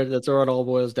 That's where it all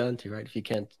boils down to, right? If you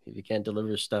can't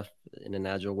deliver stuff in an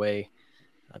agile way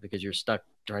because you're stuck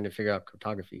trying to figure out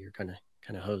cryptography, you're kind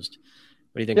of hosed.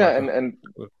 What do you think? Yeah,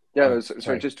 Marco?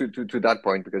 So just to that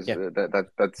point, because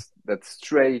that's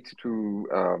straight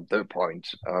to the point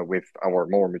with our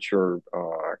more mature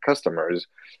customers,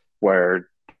 where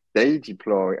they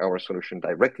deploy our solution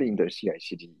directly in their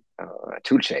CI/CD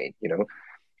toolchain,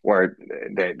 where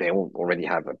they already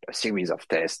have a series of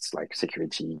tests like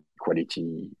security,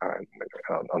 quality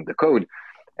on the code,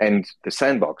 and the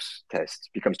sandbox test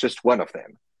becomes just one of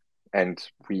them. And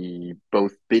we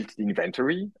both built the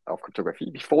inventory of cryptography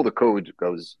before the code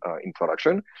goes in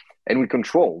production, and we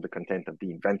control the content of the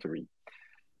inventory.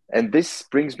 And this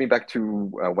brings me back to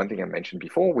one thing I mentioned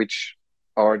before, which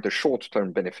are the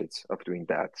short-term benefits of doing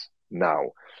that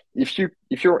now. If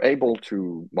you're able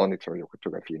to monitor your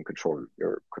cryptography and control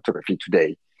your cryptography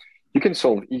today, you can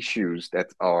solve issues that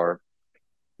are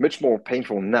much more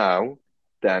painful now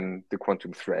than the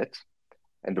quantum threat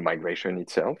and the migration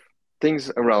itself.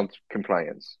 Things around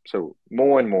compliance. So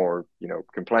more and more,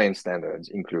 compliance standards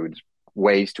include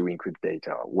ways to encrypt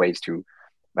data, ways to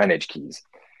manage keys.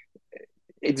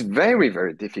 It's very,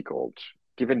 very difficult,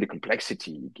 given the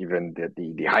complexity, given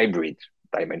the hybrid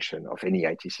dimension of any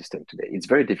IT system today. It's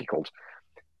very difficult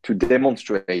to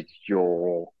demonstrate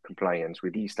your compliance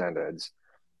with these standards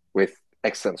with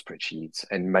Excel spreadsheets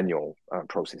and manual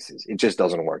processes. It just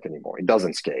doesn't work anymore. It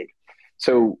doesn't scale.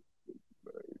 So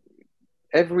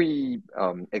every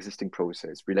existing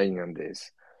process relying on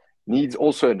this needs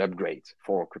also an upgrade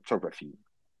for cryptography.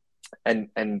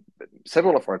 And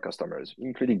several of our customers,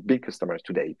 including big customers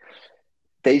today,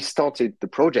 they started the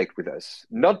project with us,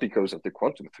 not because of the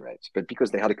quantum threat, but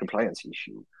because they had a compliance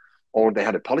issue or they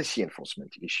had a policy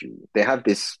enforcement issue. They have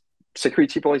this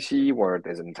security policy where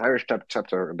there's an entire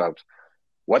chapter about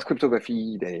what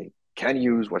cryptography they can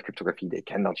use, what cryptography they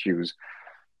cannot use.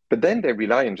 But then they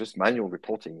rely on just manual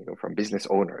reporting, from business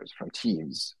owners, from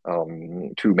teams,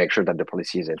 to make sure that the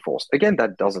policy is enforced. Again,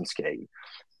 that doesn't scale.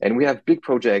 And we have big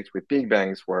projects with big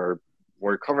banks where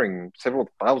we're covering several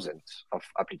thousands of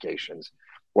applications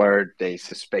where they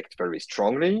suspect very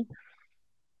strongly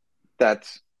that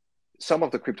some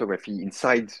of the cryptography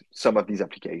inside some of these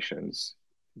applications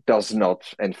does not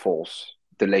enforce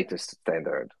the latest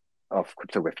standard of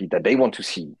cryptography that they want to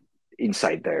see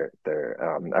inside their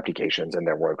applications and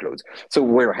their workloads. So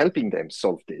we're helping them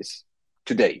solve this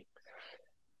today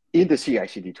in the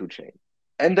CI/CD toolchain.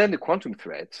 And then the quantum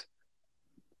threat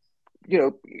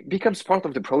becomes part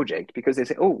of the project because they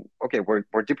say, oh, okay, we're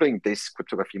deploying this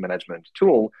cryptography management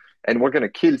tool, and we're going to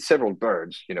kill several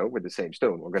birds, with the same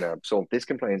stone. We're going to solve this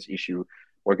compliance issue.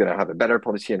 We're going to have a better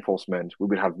policy enforcement. We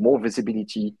will have more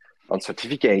visibility on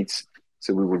certificates.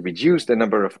 So we will reduce the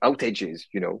number of outages,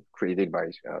 created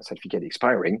by certificate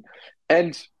expiring.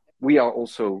 And we are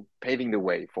also paving the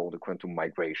way for the quantum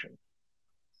migration.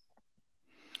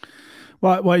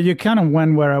 Well, you kind of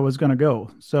went where I was going to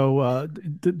go. So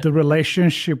the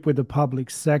relationship with the public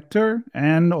sector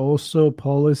and also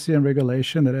policy and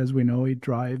regulation that, as we know, it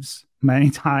drives many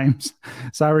times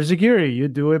cybersecurity. You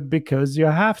do it because you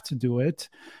have to do it.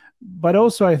 But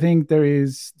also, I think there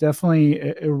is definitely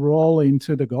a role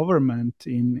into the government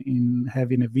in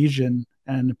having a vision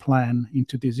and a plan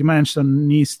into this. You mentioned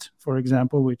NIST, for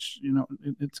example, which,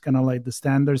 it's kind of like the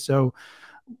standard. So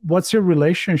what's your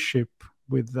relationship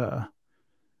with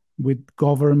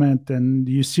government, and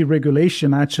do you see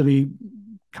regulation actually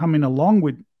coming along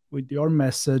with your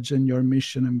message and your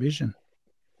mission and vision?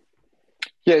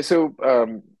 Yeah, so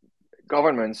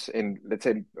governments in, let's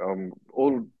say,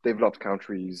 all developed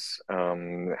countries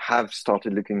have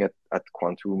started looking at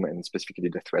quantum and specifically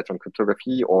the threat on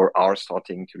cryptography, or are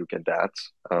starting to look at that.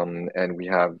 And we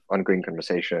have ongoing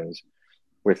conversations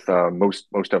with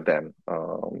most of them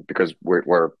because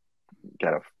we're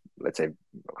kind of, let's say,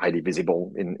 highly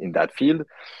visible in that field.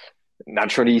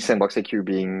 Naturally, SandboxAQ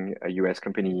being a US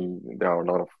company, there are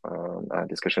a lot of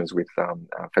discussions with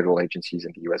federal agencies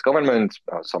and the US government.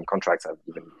 Some contracts have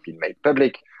even been made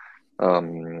public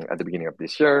at the beginning of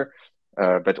this year.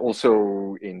 But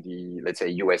also in the, let's say,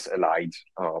 US allied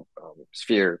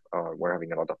sphere, we're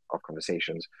having a lot of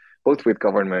conversations, both with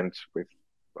government, with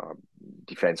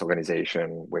defense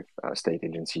organization, with state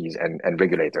agencies and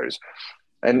regulators.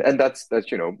 And that's a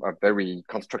very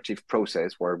constructive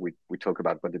process where we talk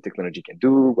about what the technology can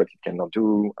do, what it cannot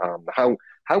do,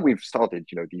 how we've started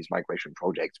these migration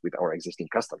projects with our existing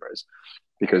customers,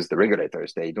 because the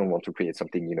regulators, they don't want to create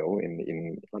something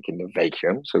in a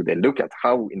vacuum. So they look at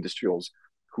how industrials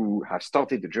who have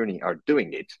started the journey are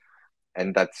doing it,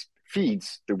 and that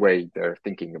feeds the way they're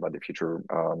thinking about the future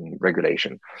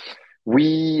regulation.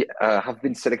 We have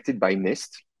been selected by NIST,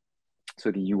 so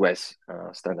the US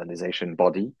standardization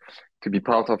body, to be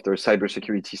part of their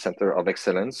Cybersecurity Center of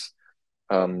Excellence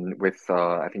with,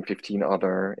 I think, 15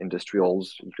 other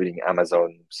industrials, including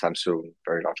Amazon, Samsung,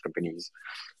 very large companies,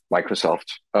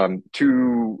 Microsoft,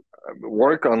 to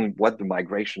work on what the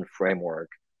migration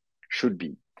framework should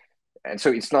be. And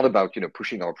so it's not about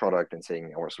pushing our product and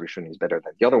saying our solution is better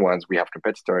than the other ones. We have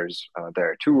competitors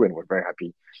there too, and we're very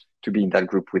happy to be in that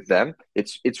group with them.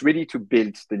 It's really to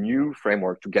build the new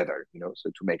framework together, so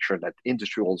to make sure that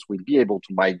industrials will be able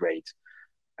to migrate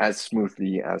as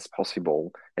smoothly as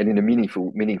possible and in a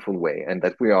meaningful way, and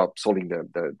that we are solving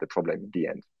the problem at the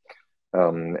end.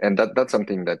 And that's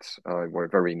something that we're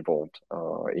very involved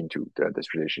into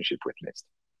this relationship with NIST.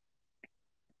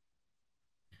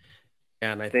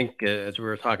 And I think as we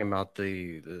were talking about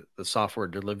the software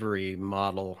delivery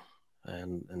model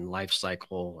and life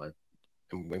cycle,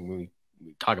 and when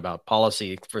we talk about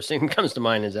policy, first thing that comes to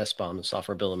mind is SBOM, the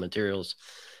software bill of materials.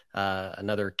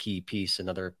 Another key piece,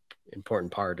 another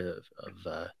important part of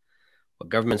what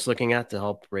government's looking at to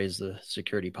help raise the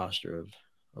security posture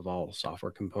of all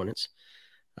software components.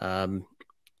 So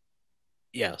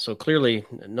clearly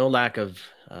no lack of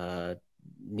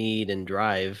need and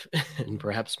drive, and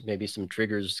perhaps maybe some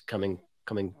triggers coming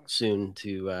soon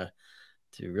to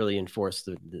really enforce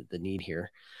the need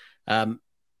here.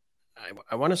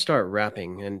 I want to start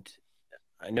wrapping, and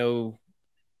I know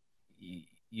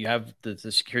you have the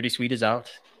security suite is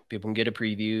out. People can get a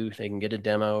preview, they can get a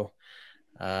demo.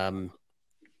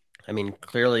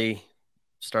 Clearly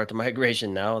start the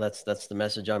migration now. That's the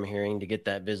message I'm hearing, to get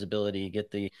that visibility,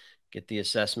 get the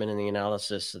assessment and the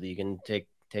analysis so that you can take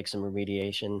some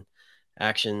remediation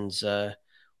actions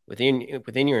within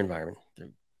your environment.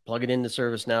 Plug it into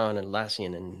ServiceNow and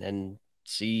Atlassian and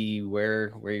see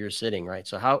where you're sitting, right?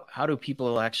 So how do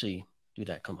people actually do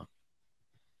that? Come on.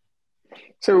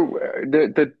 So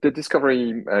the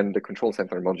discovery and the control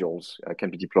center modules can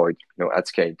be deployed at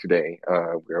scale today.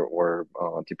 We're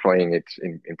deploying it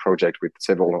in project with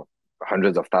several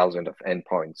hundreds of thousands of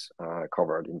endpoints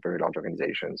covered in very large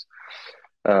organizations.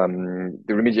 The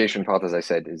remediation part, as I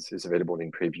said, is available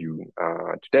in preview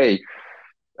today.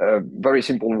 A very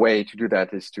simple way to do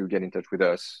that is to get in touch with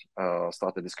us,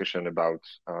 start a discussion about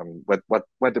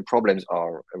what the problems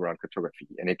are around cryptography.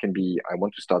 And it can be, I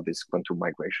want to start this quantum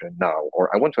migration now,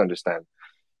 or I want to understand,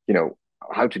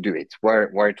 how to do it,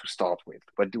 where to start with,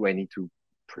 what do I need to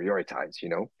prioritize,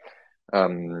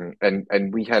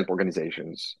 And we help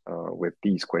organizations with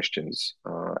these questions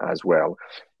as well.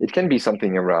 It can be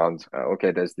something around,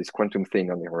 okay, there's this quantum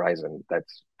thing on the horizon that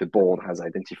the board has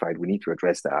identified. We need to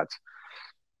address that.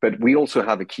 But we also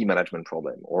have a key management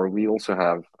problem, or we also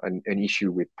have an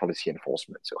issue with policy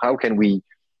enforcement. So how can we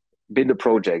build a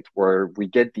project where we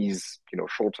get these,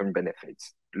 short-term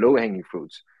benefits, low-hanging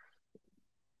fruits,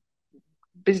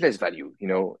 business value,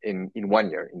 in 1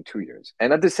 year, in 2 years,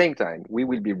 and at the same time, we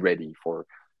will be ready for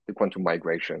the quantum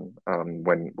migration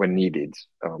when needed,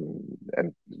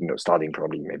 and starting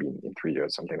probably maybe in 3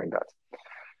 years, something like that.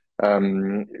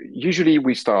 Usually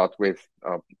we start with,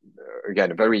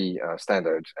 again, a very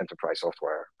standard enterprise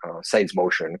software sales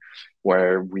motion,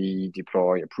 where we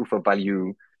deploy a proof of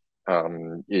value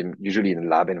usually in a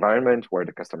lab environment where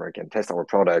the customer can test our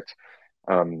product,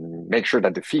 make sure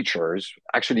that the features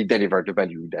actually deliver the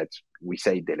value that we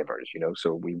say it delivers.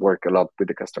 So we work a lot with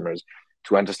the customers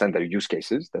to understand their use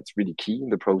cases. That's really key in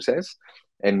the process,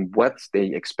 and what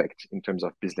they expect in terms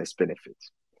of business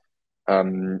benefits.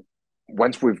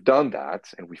 Once we've done that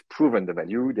and we've proven the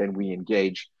value, then we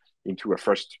engage into a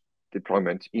first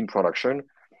deployment in production.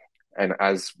 And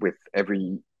as with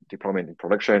every deployment in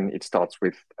production, it starts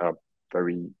with a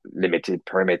very limited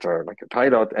perimeter, like a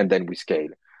pilot, and then we scale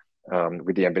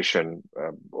with the ambition.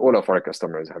 All of our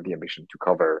customers have the ambition to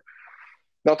cover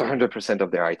not 100%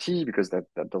 of their IT, because that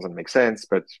doesn't make sense,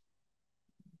 but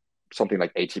something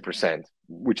like 80%,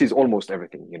 which is almost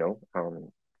everything,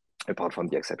 apart from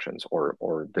the exceptions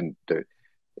or the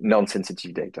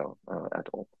non-sensitive data at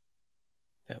all.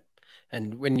 Yeah.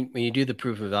 And when you do the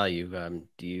proof of value,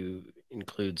 do you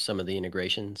include some of the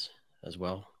integrations as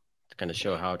well to kind of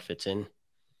show how it fits in?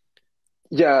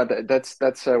 Yeah, that's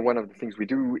one of the things we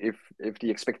do. If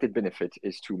the expected benefit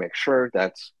is to make sure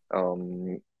that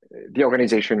the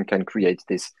organization can create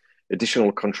this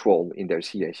additional control in their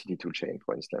CI/CD toolchain,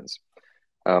 for instance,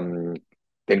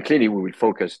 then clearly we will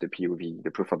focus the POV,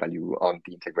 the proof of value, on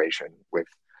the integration with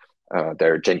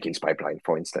their Jenkins pipeline,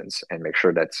 for instance, and make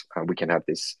sure that we can have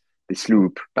this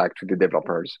loop back to the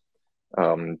developers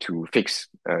to fix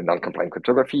non-compliant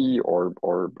cryptography or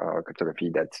cryptography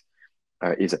that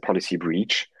is a policy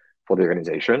breach for the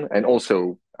organization, and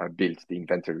also build the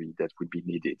inventory that would be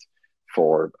needed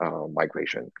for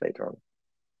migration later on.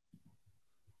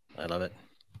 I love it.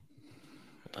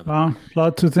 Wow, a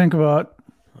lot to think about.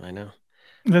 I know.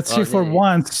 Let's see, for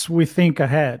once we think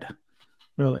ahead.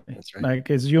 Really, that's right. Like,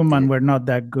 as human, we're not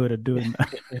that good at doing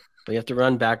that. But you have to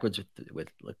run backwards with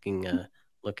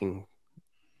looking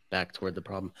back toward the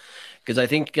problem, because I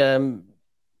think,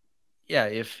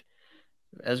 if,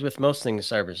 as with most things,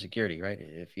 cybersecurity, right?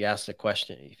 If you get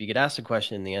asked a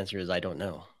question and the answer is I don't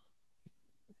know,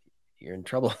 you're in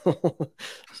trouble.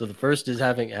 So the first is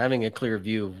having a clear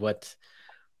view of what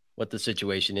the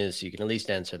situation is, so you can at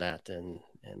least answer that, and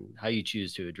how you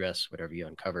choose to address whatever you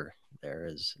uncover there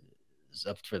is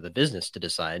up for the business to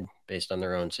decide based on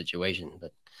their own situation.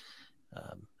 But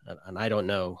and I don't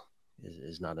know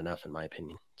is not enough, in my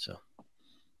opinion. So,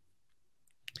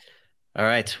 all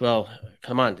right, well,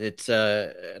 come on, it's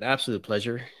an absolute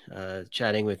pleasure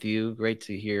chatting with you. Great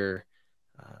to hear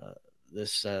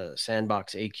this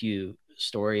SandboxAQ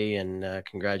story, and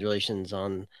congratulations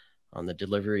on the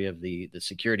delivery of the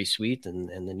security suite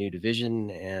and the new division,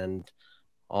 and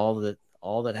all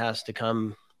that has to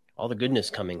come, all the goodness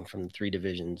coming from the three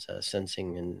divisions,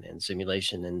 sensing and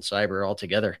simulation and cyber all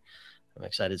together. I'm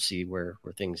excited to see where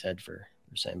things head for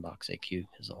SandboxAQ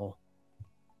as a whole.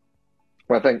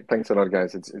 Well, thanks a lot,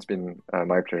 guys. It's been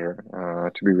my pleasure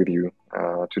to be with you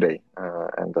today,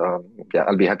 and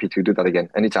I'll be happy to do that again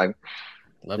anytime.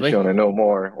 Lovely. If you want to know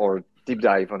more or deep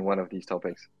dive on one of these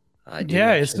topics.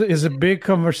 Yeah, it's a big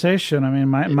conversation. I mean,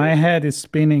 my head is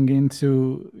spinning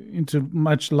into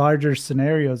much larger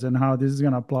scenarios, and how this is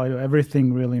going to apply to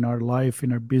everything really in our life,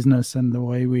 in our business, and the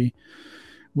way we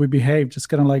behave. Just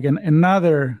kind of like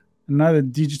another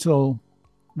digital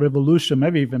revolution,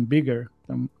 maybe even bigger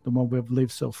than what we've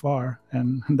lived so far,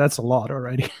 and that's a lot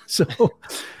already. So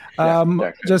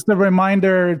just a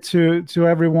reminder to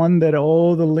everyone that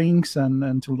all the links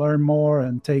and to learn more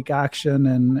and take action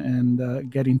and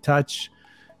get in touch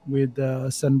with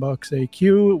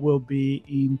SandboxAQ will be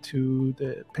into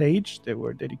the page that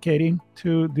we're dedicating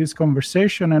to this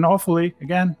conversation, and hopefully,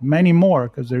 again, many more,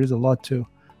 because there is a lot to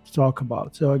talk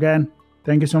about. So again,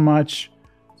 thank you so much.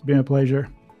 It's been a pleasure.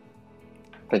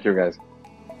 Thank you, guys.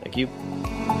 Thank you.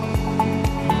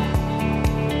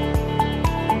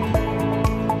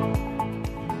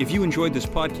 If you enjoyed this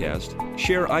podcast,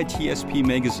 share ITSP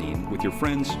Magazine with your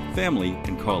friends, family,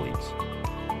 and colleagues.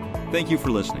 Thank you for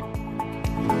listening.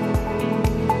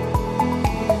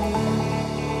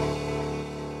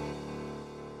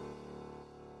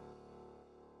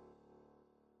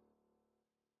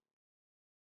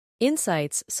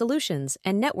 Insights, solutions,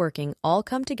 and networking all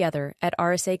come together at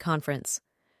RSA Conference.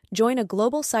 Join a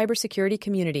global cybersecurity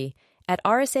community at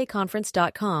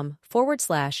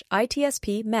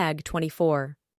rsaconference.com/ITSP Mag 24.